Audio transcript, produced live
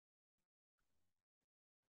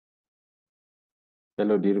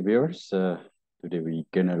Hello, dear viewers. Today we're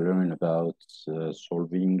gonna learn about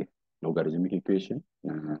solving logarithmic equation.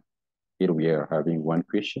 Here we are having one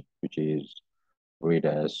question, which is read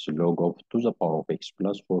as log of to the power of x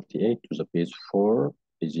plus 48 to the base 4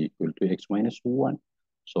 is equal to x minus 1.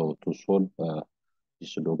 So to solve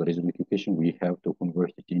this logarithmic equation, we have to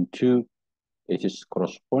convert it into its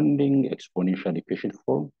corresponding exponential equation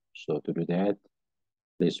form. So to do that,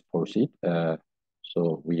 let's proceed.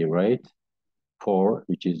 So we write 4,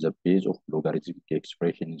 which is the base of logarithmic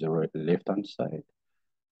expression in the left-hand side.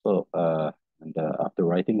 So, after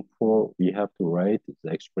writing 4, we have to write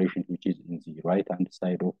the expression which is in the right-hand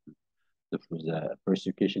side of the first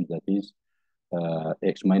equation, that is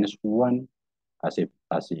x minus 1 as a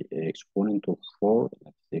exponent of 4,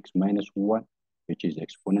 that's x minus 1, which is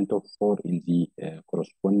exponent of 4 in the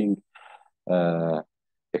corresponding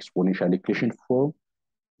exponential equation form.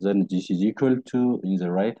 Then this is equal to, in the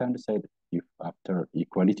right-hand side, if after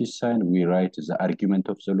equality sign, we write the argument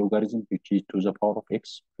of the logarithm, which is to the power of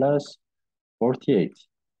x plus 48.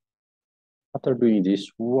 After doing this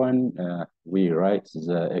one, we write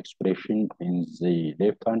the expression in the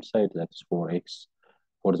left-hand side, that's 4x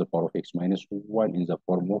for the power of x minus 1 in the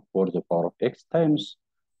form of for the power of x times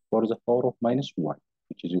for the power of minus 1,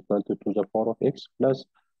 which is equal to the power of x plus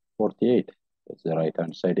 48. That's the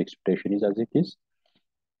right-hand side expression is as it is.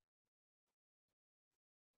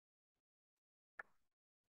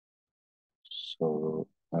 So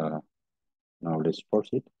now let's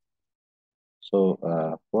proceed. So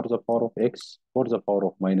for the power of x, for the power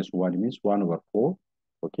of minus 1 means 1 over 4,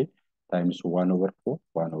 okay, times 1 over 4,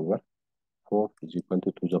 1 over 4 is equal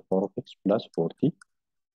to the power of x plus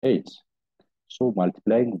 48. So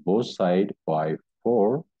multiplying both sides by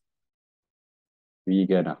 4, we're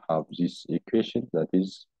gonna have this equation, that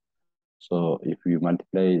is, so if we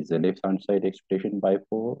multiply the left-hand side expression by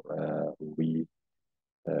 4,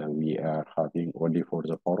 we are having only for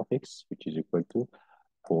the power of x, which is equal to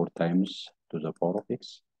 4 times to the power of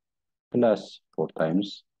x plus 4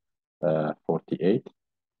 times 48.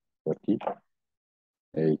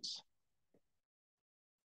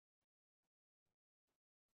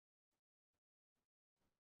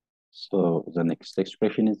 So the next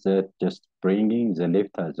expression is just bringing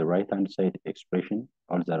the right-hand side expression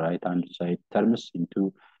or the right-hand side terms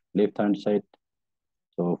into left-hand side.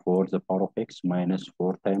 So for the power of x minus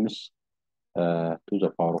 4 times to the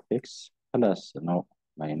power of x plus, no,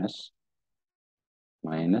 minus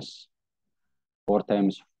 4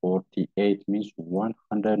 times 48 means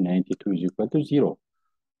 192 is equal to 0.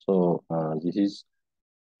 So this is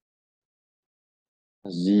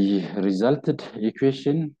the resulted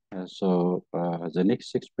equation. The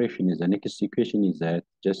next equation is that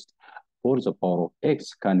just for the power of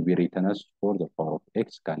x can be written as to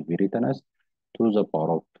the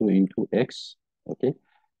power of 2 into x, okay?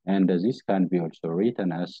 And this can be also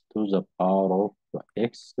written as to the power of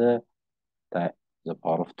x times the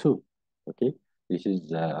power of 2, okay? This is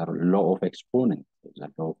the law of exponent. The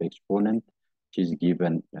law of exponent, which is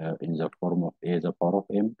given in the form of a the power of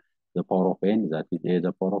m, the power of n, that is a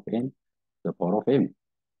the power of n, the power of m.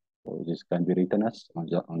 So this can be written as on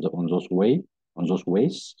those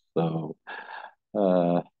ways.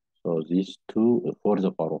 So these two for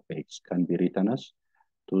the power of x can be written as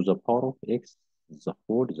to the power of x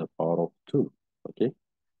for the power of 2, okay,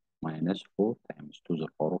 minus 4 times to the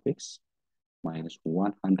power of x minus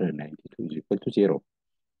 192 is equal to 0.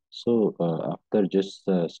 So after just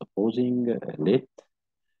supposing let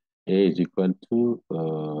a is equal to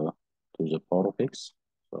the power of x,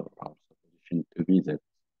 so our supposition to be that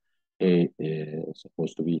a is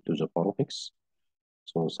supposed to be to the power of x.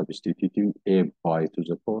 So substituting a by to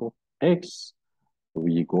the power of x,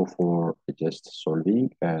 we go for just solving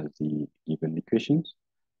the given equation.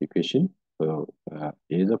 So a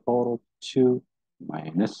is the power of 2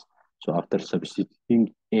 minus, so after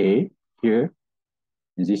substituting a here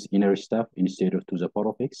in this inner stuff instead of to the power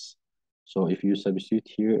of x, so if you substitute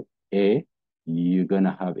here a, you're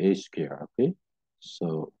gonna have a square, okay?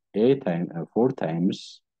 So a times 4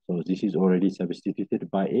 times, so this is already substituted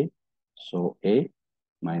by a, so a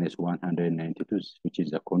minus 192, which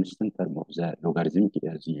is a constant term of the logarithmic,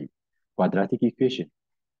 the quadratic equation.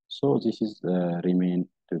 So this is remain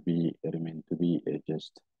to be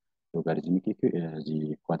just logarithmic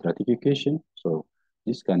the quadratic equation. So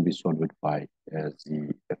this can be solved by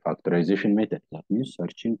the factorization method. That means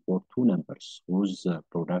searching for two numbers whose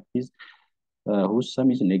product is whose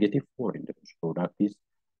sum is negative 4 and whose product is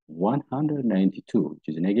 192, which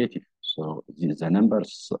is negative. So the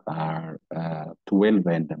numbers are 12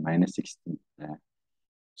 and minus 16.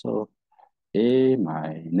 So a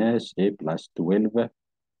minus a plus 12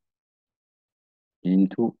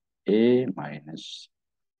 into a minus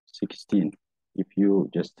 16. If you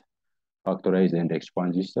just factorize and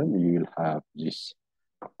expand this term, you will have this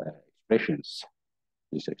expressions,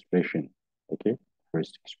 this expression, okay?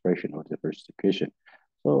 First expression or the first equation.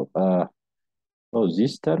 So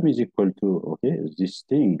this term is equal to, okay, this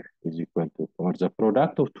thing is equal to, or the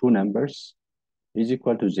product of two numbers is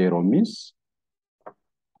equal to 0 means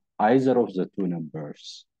either of the two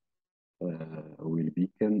numbers will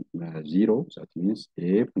become 0. That means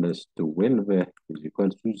a plus 12 is equal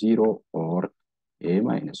to 0 or a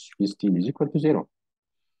minus 15 is equal to 0.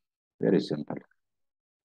 Very simple.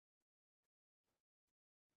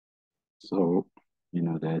 So you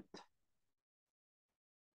know that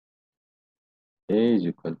a is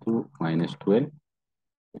equal to minus 12,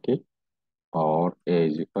 okay, or a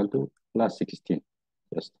is equal to plus 16.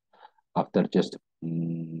 Just after just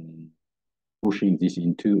pushing this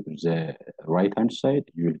into the right hand side,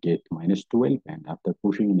 you will get minus 12, and after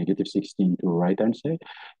pushing negative 16 to right hand side,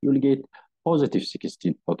 you will get positive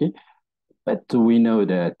 16, okay? But we know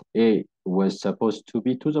that a was supposed to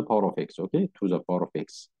be to the power of x, okay, to the power of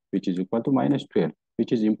x, which is equal to minus 12,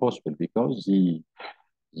 which is impossible because the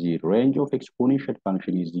range of exponential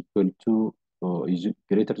function is equal to is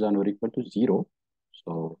greater than or equal to 0.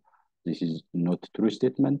 So this is not true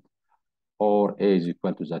statement. Or a is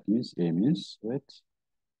equal to, that means a means what,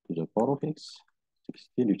 to the power of x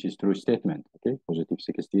 16, which is true statement, okay? Positive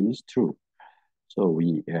 16 is true. So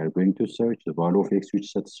we are going to search the value of x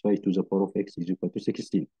which satisfies to the power of x is equal to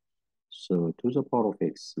 16. So to the power of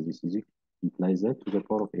x, this is implies that to the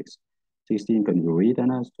power of x 16 can be written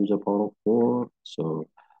as to the power of 4. So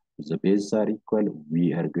the bases are equal.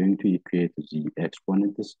 We are going to equate the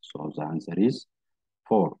exponents. So the answer is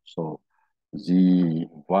 4. So the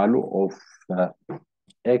value of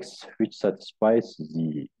x which satisfies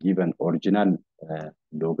the given original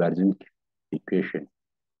logarithmic equation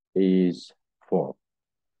is 4.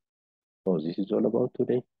 So this is all about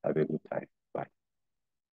today. Have a good time. Bye.